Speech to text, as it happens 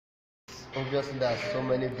Obviously there are so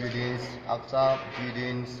many buildings. After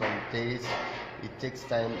building some days, it takes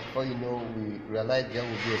time. Before you know, we realize there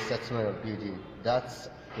will be a settlement of building. That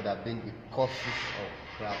could have been the causes of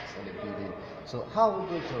cracks in the building. So how are we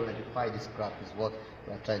going to rectify this crack is what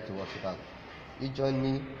we are trying to work about. You join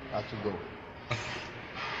me as we go.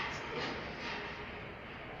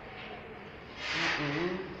 No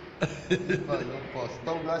for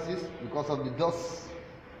sunglasses because of the dust.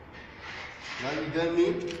 Now you join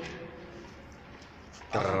me.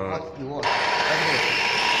 What you want.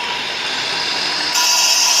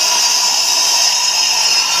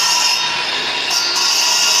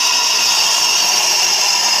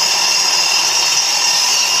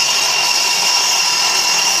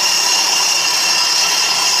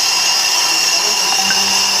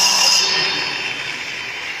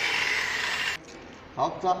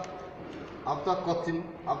 After cutting,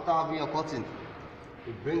 after having a cutting,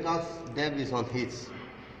 it brings out debris on heat.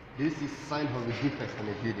 This is sign of a defect in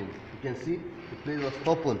the building. You can see the place was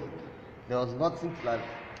open. There was nothing to like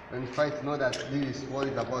verify to know that this is what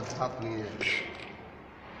is about to happen here.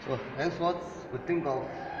 So henceforth, we think of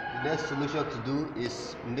the next solution to do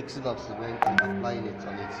is mixing of cement and applying it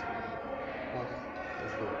on it.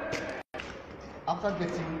 Let's go. After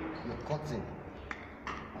getting your cutting,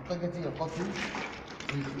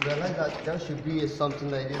 we realize that there should be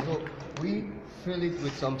something like this. So we fill it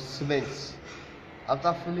with some cement.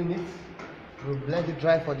 After filling it, we'll let it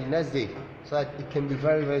dry for the next day so that it can be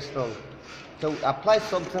very, very strong. So we apply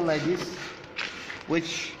something like this,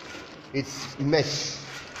 which is mesh.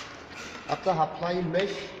 After applying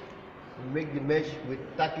mesh, we make the mesh, we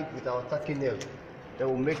tack it with our tacking nail. Then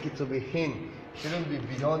we'll make it to be thin. Shouldn't be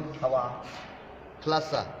beyond our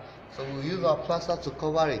plaster. So we'll use our plaster to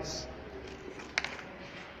cover it.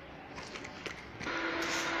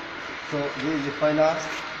 So this is the final.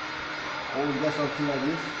 When we get something like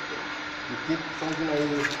this, we keep something like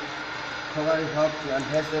this, cover it up and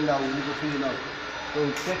hasten down, we need to fill it up. So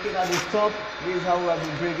we check it at the top. This is how we have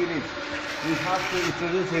been breaking it. We have to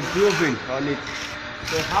introduce a grooving on it.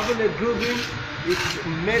 So having a grooving, it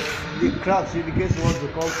makes the cracks, in the case you want to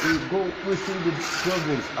come, we go pushing the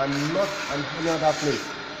groovings and not on any other place.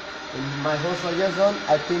 In my whole suggestion,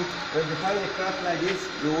 I think when you find a crack like this,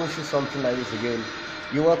 you won't see something like this again.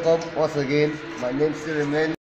 You're welcome once again. My name still remains